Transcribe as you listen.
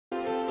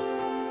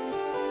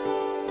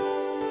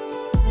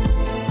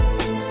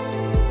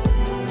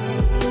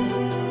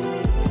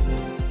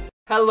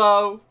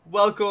Hello,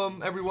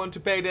 welcome everyone to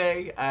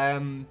Payday.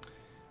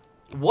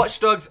 Watch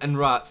Dogs and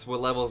Rats were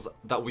levels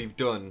that we've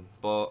done,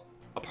 but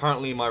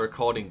apparently my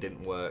recording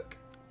didn't work.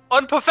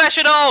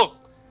 Unprofessional!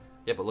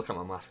 Yeah, but look at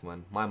my mask,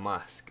 man. My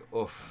mask.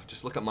 Oof.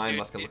 Just look at my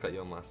mask and look at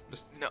your mask.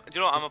 Just, no, do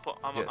you know what? I'm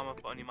gonna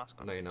put on your mask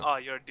on. No, you're not. Oh,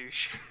 you're a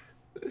douche.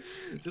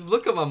 Just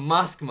look at my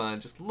mask, man.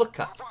 Just look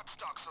at.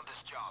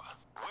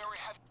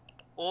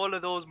 All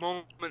of those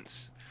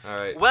moments.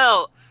 Alright.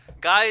 Well,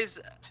 guys,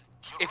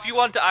 if you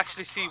want to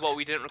actually see what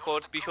we didn't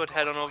record, be sure to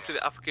head on over to the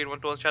TheAfroKid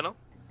 1 channel,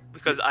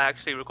 because I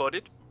actually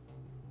recorded.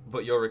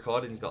 But your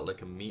recording's got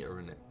like a meter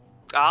in it.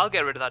 I'll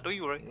get rid of that, don't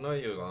you worry. No,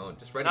 you won't.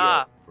 Just ready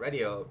up.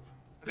 Ready up.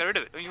 Get rid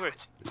of it, don't you worry.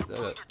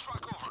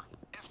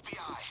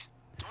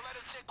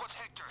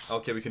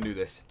 Okay, we can do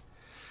this.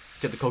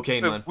 Get the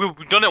cocaine, man. We've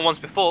done it once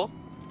before.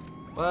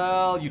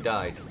 Well, you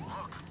died.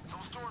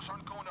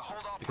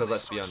 Because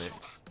let's be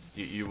honest,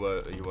 you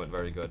weren't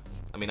very good.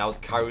 I mean, I was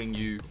carrying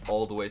you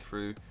all the way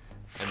through,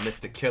 and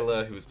Mr.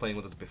 Killer, who was playing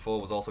with us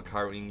before, was also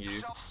carrying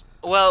you.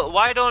 Well,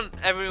 why don't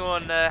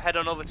everyone head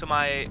on over to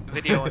my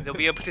video and they'll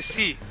be able to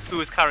see who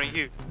was carrying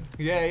you.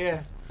 Yeah,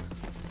 yeah.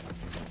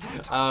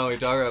 Oh, we're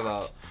talking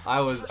about. I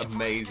was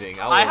amazing.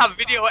 I have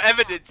video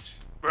evidence,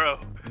 bro.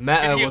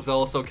 Meta was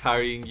also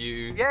carrying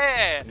you.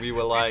 Yeah. We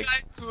were like, these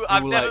guys who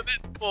I've never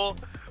met before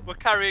were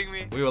carrying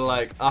me. We were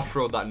like,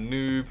 Afro, that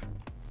noob.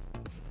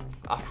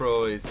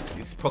 Afro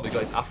he's probably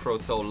got his afro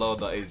so low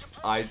that his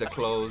eyes are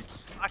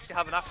closed. I actually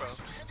have an afro.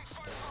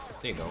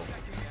 You know.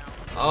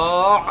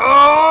 Oh!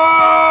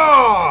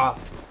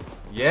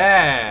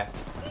 Yeah!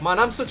 Man,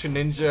 I'm such a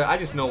ninja. I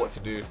just know what to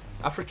do.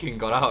 I freaking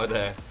got out of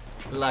there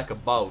like a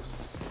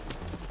boss.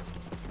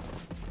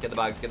 Get the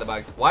bags, get the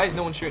bags. Why is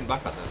no one shooting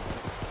back at them?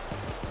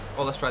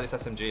 Oh, let's try this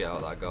SMG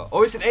out that I got.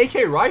 Oh, it's an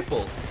AK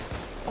rifle.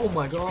 Oh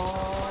my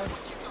god.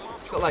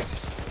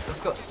 It's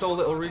got so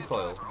little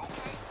recoil.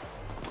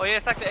 Oh yeah,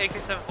 it's like the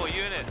AK-74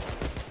 unit.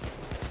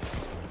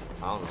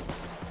 I don't know.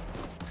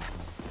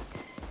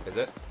 Is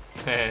it?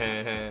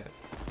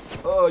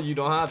 Oh, you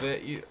don't have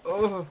it. You.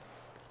 Oh.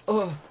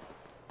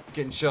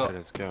 Getting shot.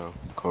 Let's go,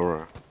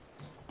 Cora.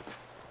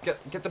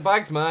 Get the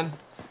bags, man.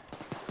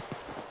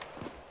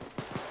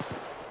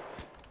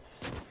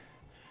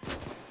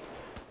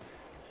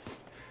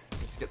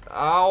 Let's get.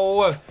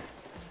 Ow!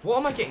 What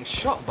am I getting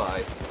shot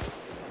by?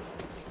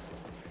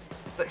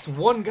 This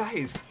one guy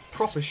is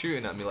proper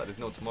shooting at me like there's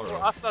no tomorrow.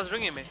 Oh, Aslan's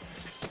ringing me.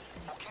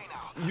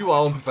 You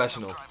are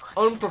unprofessional.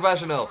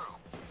 Unprofessional.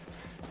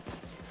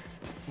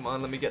 Come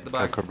on, let me get the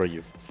bags. I'll cover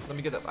you. Let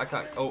me get that. I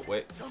can't. Oh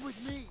wait. Come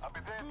with me. I'll be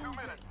there in 2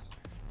 minutes.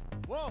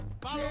 Whoa,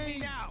 follow me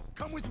now.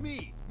 Come with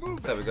me.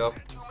 Move. There we go.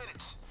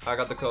 I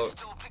got the coke.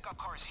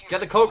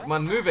 Get the coke,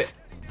 man. Move it.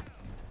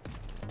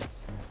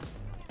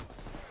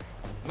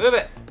 Move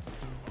it.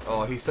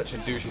 Oh, he's such a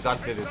douche. He's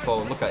answered his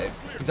phone. Look at him.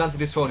 He's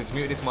answered his phone. He's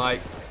muted his mic.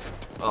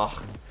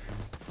 Ugh.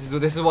 This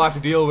is what I have to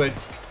deal with.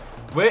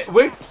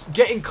 We're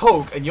getting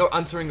coke and you're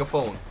answering a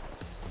phone.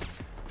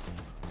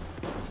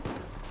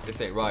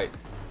 This ain't right.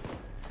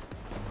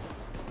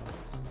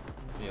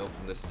 Let me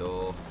open this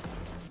door.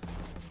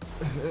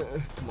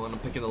 Come on, I'm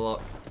picking the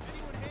lock.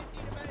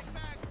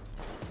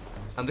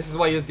 And this is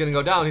why he's gonna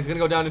go down. He's gonna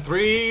go down in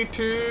 3,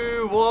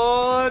 2,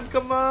 1.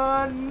 Come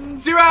on.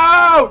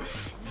 0!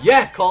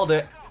 Yeah, called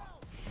it.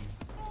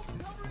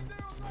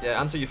 Yeah,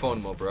 answer your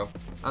phone more, bro.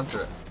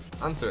 Answer it.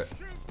 Answer it.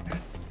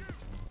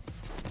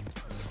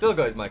 Still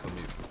got his mic on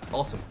mute.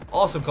 Awesome.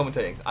 Awesome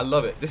commentating. I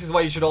love it. This is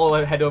why you should all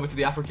head over to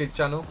the TheAfroKid's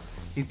channel.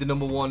 He's the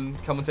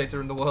 #1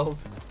 commentator in the world.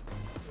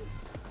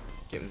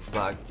 Get me this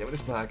bag. Get me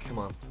this bag. Come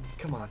on.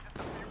 Come on.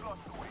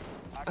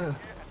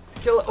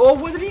 Killer. Oh,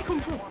 where did he come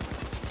from?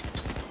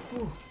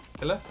 Ooh.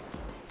 Killer?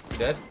 He's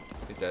dead?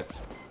 He's dead.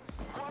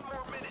 1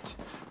 more minute.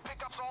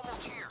 Pickup's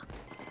almost here.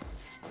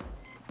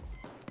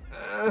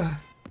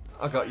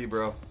 I got you,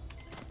 bro.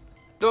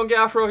 Don't get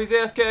Afro. He's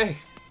AFK.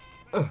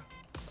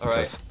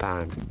 Alright.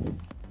 Time.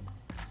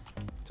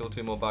 Still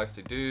 2 more bags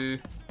to do.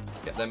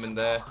 Get them in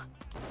there.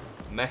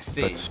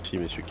 Messy. Pas de soucis,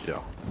 Monsieur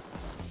Killer.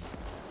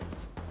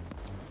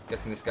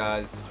 Guessing this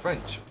guy's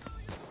French.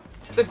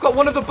 They've got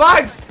one of the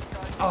bags!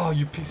 Oh,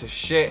 you piece of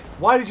shit.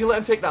 Why did you let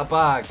him take that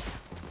bag?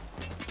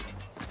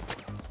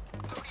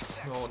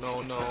 No,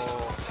 no, no.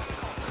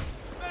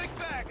 Medic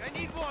bag. I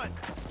need one.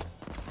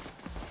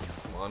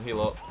 Come on,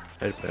 heal up.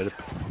 Help, help.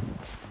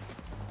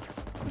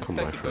 This Come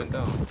guy on, keep going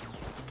friend. down.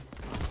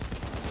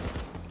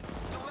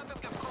 Don't let them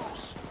get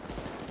close.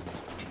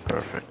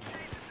 Perfect.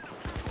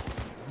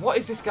 What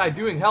is this guy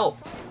doing? Help!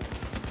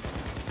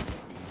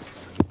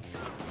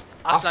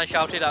 Aslan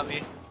shouted at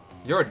me.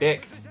 You're a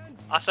dick.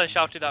 Aslan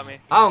shouted at me.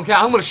 I don't care.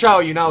 I'm gonna shout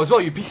at you now as well,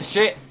 you piece of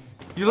shit.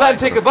 You let him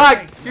take the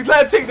bag. You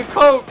let him take the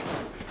coke.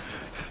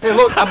 Hey,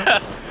 look,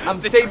 I'm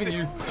saving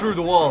you through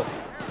the wall.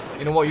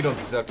 You know what? You don't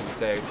deserve to be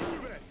saved.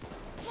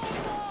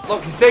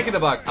 Look, he's taking the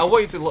bag. I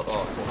want you to look.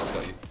 Oh, someone else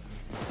got you.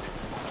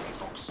 Okay,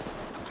 folks. The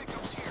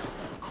pickup's here.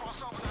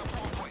 Cross over that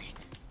walkway.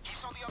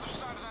 He's on the other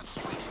side of that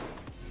street.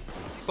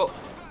 But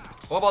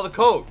what about the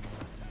coke?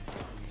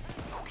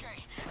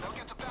 Okay, now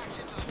get the bags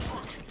into the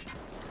trunk.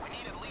 We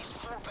need at least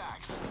 4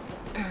 bags.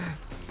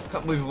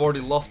 Can't believe we've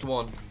already lost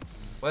one.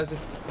 Where's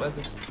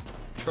this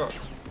truck?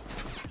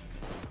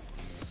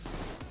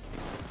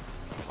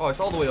 Oh, it's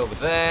all the way over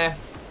there.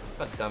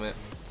 God damn it.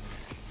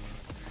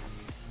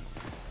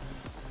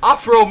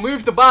 Afro,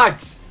 move the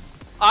bags!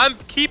 I'm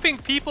keeping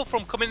people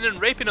from coming in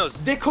and raping us.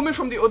 They're coming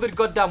from the other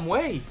goddamn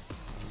way.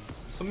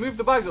 So move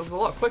the bags, it's a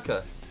lot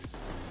quicker.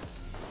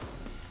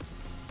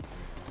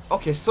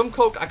 Okay, some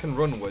coke I can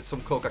run with,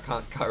 some coke I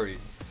can't carry.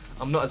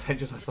 I'm not as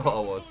hedged as I thought I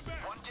was.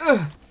 We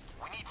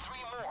need 3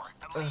 more.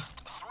 At least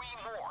 3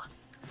 more.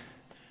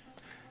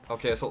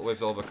 Okay, assault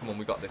wave's over. Come on,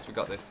 we got this, we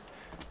got this.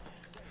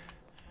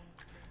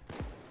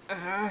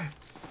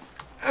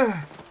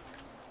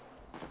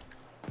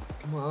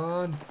 Come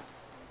on.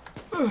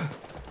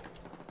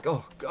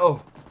 Go,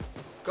 go,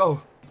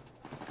 go.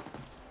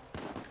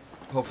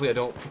 Hopefully I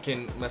don't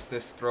freaking mess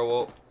this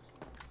throw up.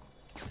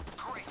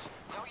 Great.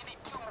 Now you need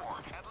 2 more.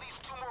 At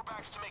least 2 more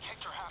bags to make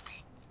Hector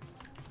happy.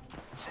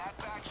 That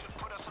bag should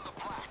put us in the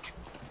black.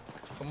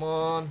 Come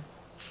on.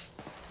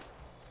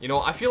 You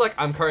know, I feel like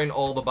I'm carrying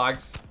all the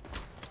bags.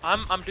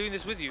 I'm doing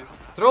this with you.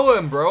 Throw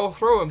him, bro.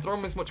 Throw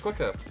him is much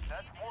quicker.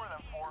 That's more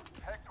than 4.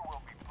 Hector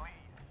will be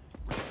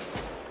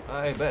pleased.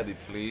 I bet he'd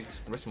be pleased.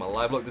 Risk my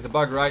life. Look, there's a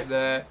bag right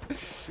there.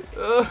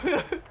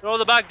 Throw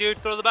the bag, dude.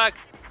 Throw the bag.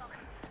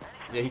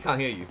 Yeah, he can't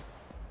hear you.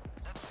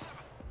 That's 7.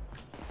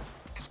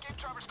 Escape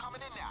driver's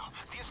coming in now.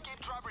 The escape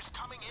driver is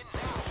coming in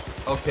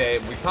now. Okay,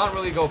 we can't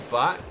really go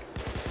back.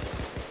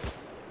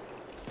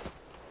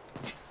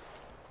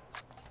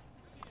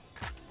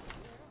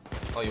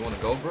 Oh, you want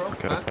to go, bro?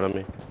 Okay, Huh? follow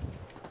me.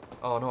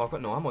 Oh no, I've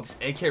got no ammo. This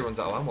AK runs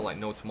out of ammo like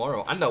no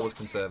tomorrow. And I was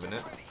conserving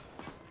it.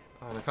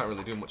 And I can't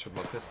really do much with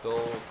my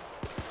pistol.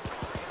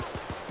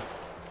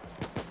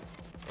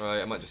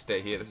 Alright, I might just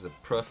stay here. This is a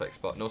perfect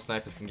spot. No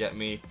snipers can get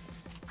me.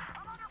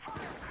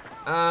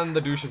 And the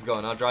douche is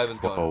gone. Our driver's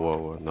gone. Whoa, whoa,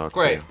 whoa, not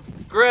Great.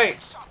 clear.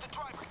 Great. Shot the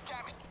driver.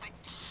 Damn it. They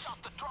shot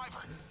the driver.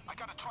 I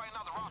gotta try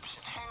another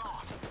option. Hang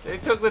on. They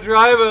took the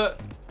driver.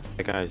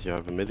 Hey guys, you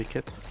have a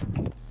medikit?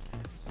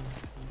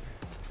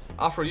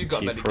 Afro, you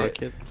got medikit.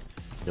 TheAfroKid?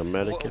 Your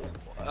medikit?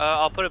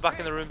 I'll put it back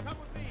in the room.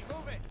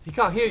 He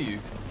can't hear you.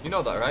 You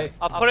know that, right?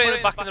 I'll put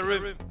it back in the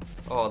room.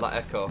 Oh, that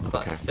echo.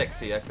 That Okay.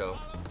 sexy echo.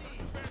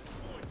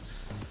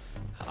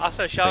 I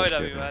started shouting at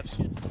Thank me, you, man. guys.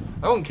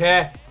 I don't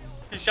care.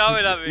 He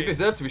shouted at You me.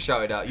 deserve to be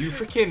shouted at. You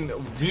freaking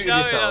muted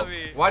shouted yourself. at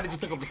me. Why did you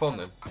pick up the phone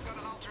then?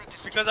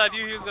 Because I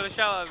knew he was gonna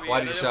shout at me. Why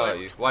and did he I shout didn't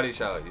at you? Why did he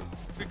shout at you?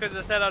 want- Because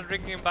I said I'd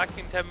bring him back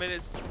in 10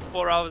 minutes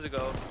 4 hours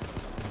ago.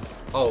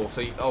 Oh,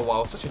 so you, oh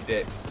wow, such a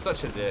dick.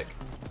 Such a dick.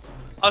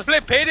 I was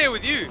playing Payday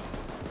with you.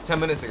 10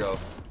 minutes ago.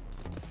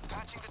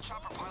 Patching the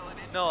chopper pilot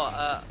in. No,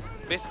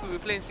 basically we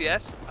were playing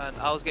CS and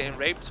I was getting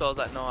raped, so I was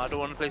like, no, I don't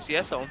want to play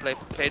CS, I want to play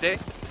Payday.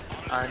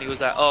 And he was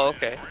like, oh,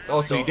 okay.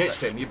 Oh, so you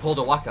ditched him. You pulled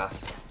a whack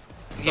ass. Is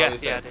that Yeah,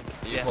 what you yeah, I said?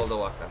 did. You Yes. pulled a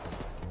whack ass.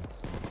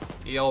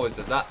 He always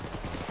does that.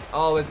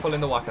 Always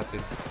pulling the whack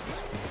asses.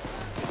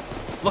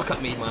 Look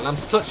at me, man. I'm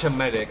such a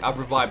medic. I've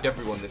revived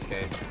everyone this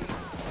game.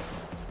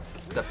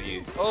 Except for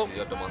you. Oh. So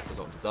your other monsters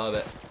don't deserve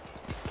it.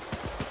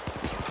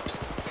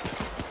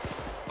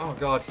 Oh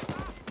god.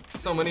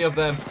 So many of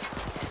them.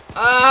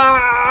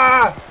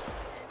 Ah!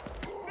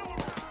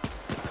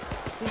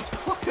 These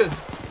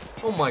fuckers.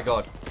 Oh my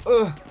god.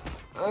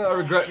 I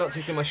regret not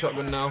taking my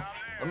shotgun now.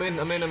 I'm in.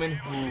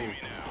 Ooh.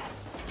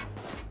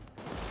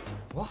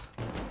 What?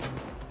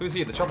 Who's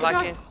he? The chopper guy?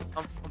 Lagging.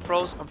 I'm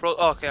froze.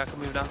 Oh, okay, I can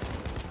move now.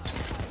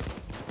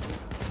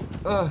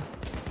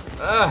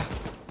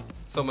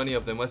 So many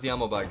of them. Where's the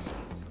ammo bags?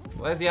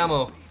 Where's the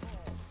ammo?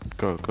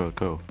 Go, go,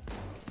 go.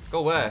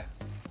 Go where?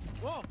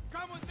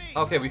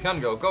 Okay, we can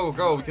go. Go,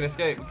 go. We can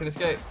escape. We can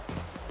escape.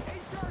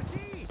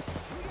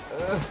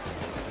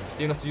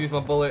 Do you have to use my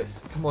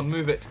bullets? Come on,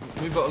 move it.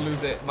 Move it or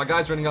lose it. My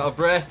guy's running out of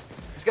breath.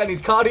 This guy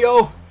needs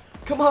cardio.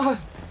 Come on.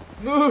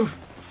 Move.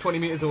 20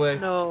 meters away.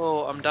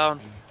 No, I'm down.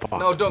 Fuck.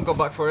 No, don't go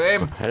back for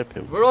him. Help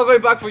him. We're all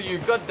going back for you.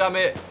 God damn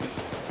it.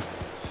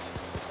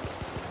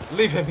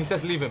 Leave him. He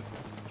says leave him.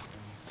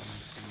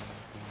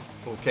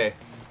 Okay.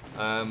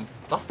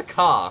 That's the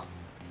car.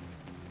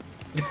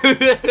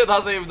 That's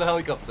not even the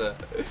helicopter.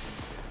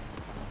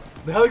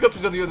 The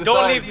helicopter's on the other Don't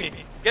side. leave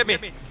me. Get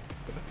me.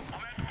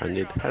 I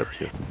need help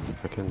you.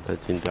 I can't let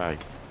him die.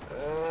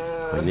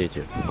 I need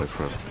you, my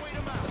friend.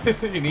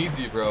 He needs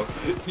you, bro.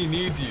 He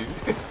needs you.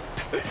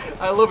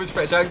 I love his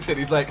French accent.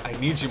 He's like, I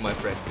need you, my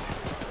friend.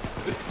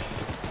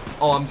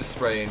 Oh, I'm just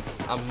spraying.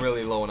 I'm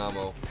really low on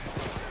ammo.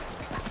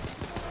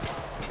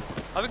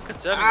 I've been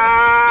conserving.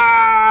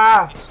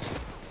 Ah!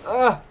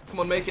 Come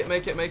on, make it.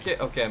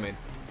 Okay, I'm in.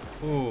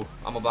 Ooh,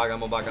 ammo bag.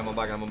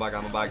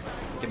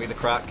 Give me the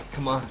crack.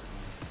 Come on,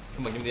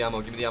 give me the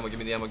ammo. Give me the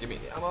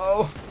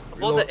ammo. I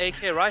bought the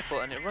AK rifle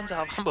and it runs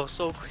out of ammo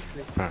so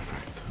quickly.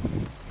 Perfect.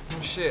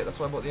 Oh shit, that's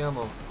why I bought the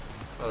ammo.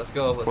 Right, let's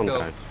go. Come on,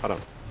 guys. Hold on.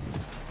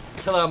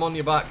 Killer, I'm on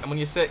your back. I'm on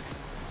your 6.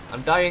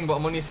 I'm dying, but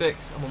I'm on your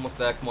 6. I'm almost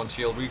there. Come on,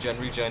 shield. Regen.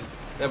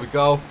 There we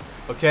go.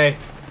 Okay,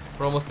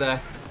 we're almost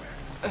there.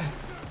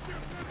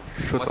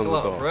 Shoot Am I still on the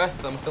out of door.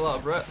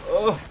 breath?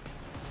 Oh,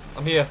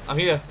 I'm here.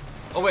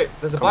 Oh wait,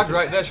 there's a bag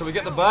right there. Shall we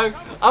get the bag?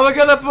 I'm gonna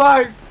get the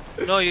bag.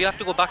 No, you have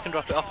to go back and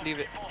drop it off. Leave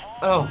it.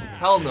 Oh,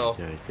 hell no.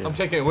 Yeah, yeah. I'm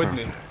taking it with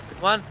me.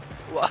 Come on.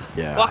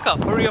 Yeah. Walk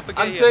up. Hurry up and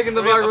get I'm here. taking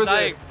the Hurry up, bag I'm with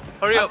dying. me.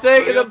 Hurry I'm up.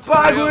 taking hurry the up,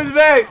 bag hurry up. with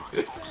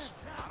me.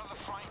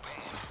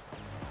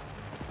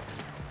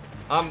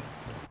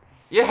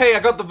 Yay, I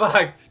got the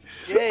bag.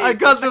 Yay, I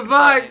got the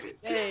bag.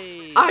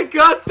 Yay. I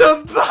got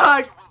the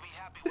bag.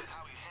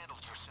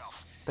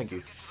 Thank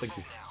you. Thank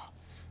you.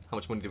 How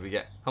much money did we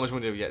get? How much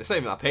money did we get? It's not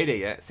even our payday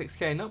yet.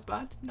 6k, not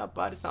bad. Not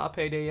bad. It's not our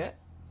payday yet.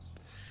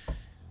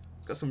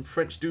 Got some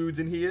French dudes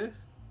in here.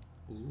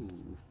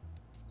 Ooh.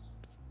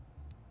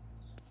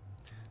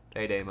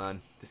 Payday,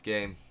 man. This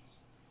game.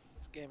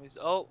 This game is.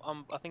 Oh,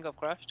 I think I've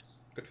crashed.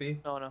 Good for you.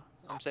 No,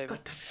 I'm saving.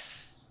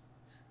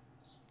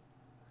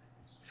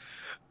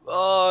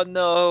 Oh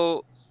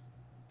no.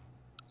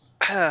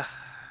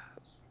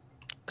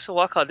 So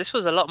Waka, this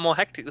was a lot more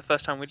hectic the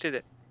first time we did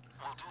it.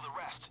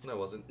 No, it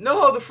wasn't.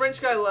 No, the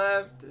French guy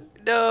left.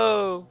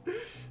 No.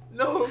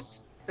 No.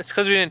 It's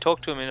because we didn't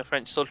talk to him in a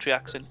French sultry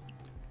accent.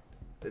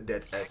 The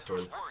dead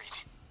asshole.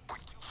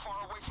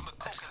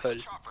 Asshole.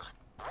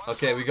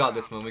 Okay, we got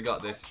this, man. We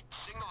got this.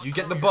 You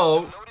get the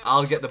bow,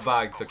 I'll get the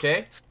bags,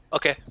 okay?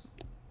 Okay.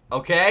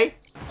 Okay?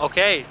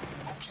 Okay.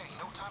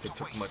 They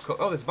took my coat.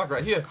 Oh, there's a bag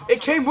right here. It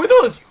came with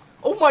us!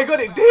 Oh my god,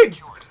 it did!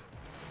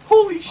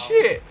 Holy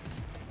shit!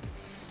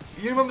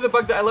 You remember the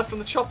bag that I left on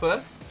the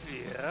chopper?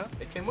 Yeah.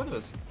 It came with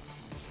us.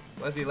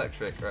 Where's the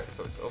electric? Right,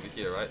 so it's over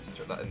here, right? So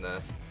chuck that in there.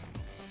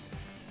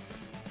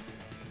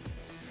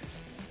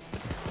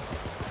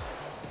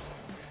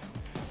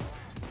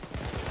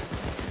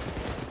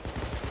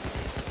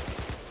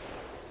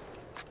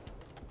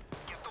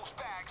 Get those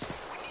bags.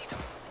 We need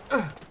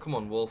them. Come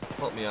on, Wolf.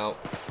 Help me out.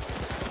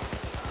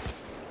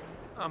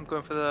 I'm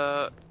going for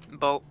the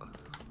boat.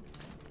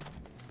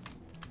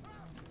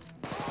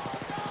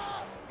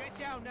 Get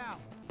down now.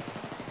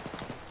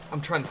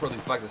 I'm trying to throw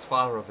these bags as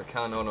far as I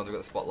can. Oh no, they've got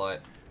the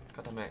spotlight.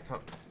 God damn it, I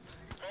can't.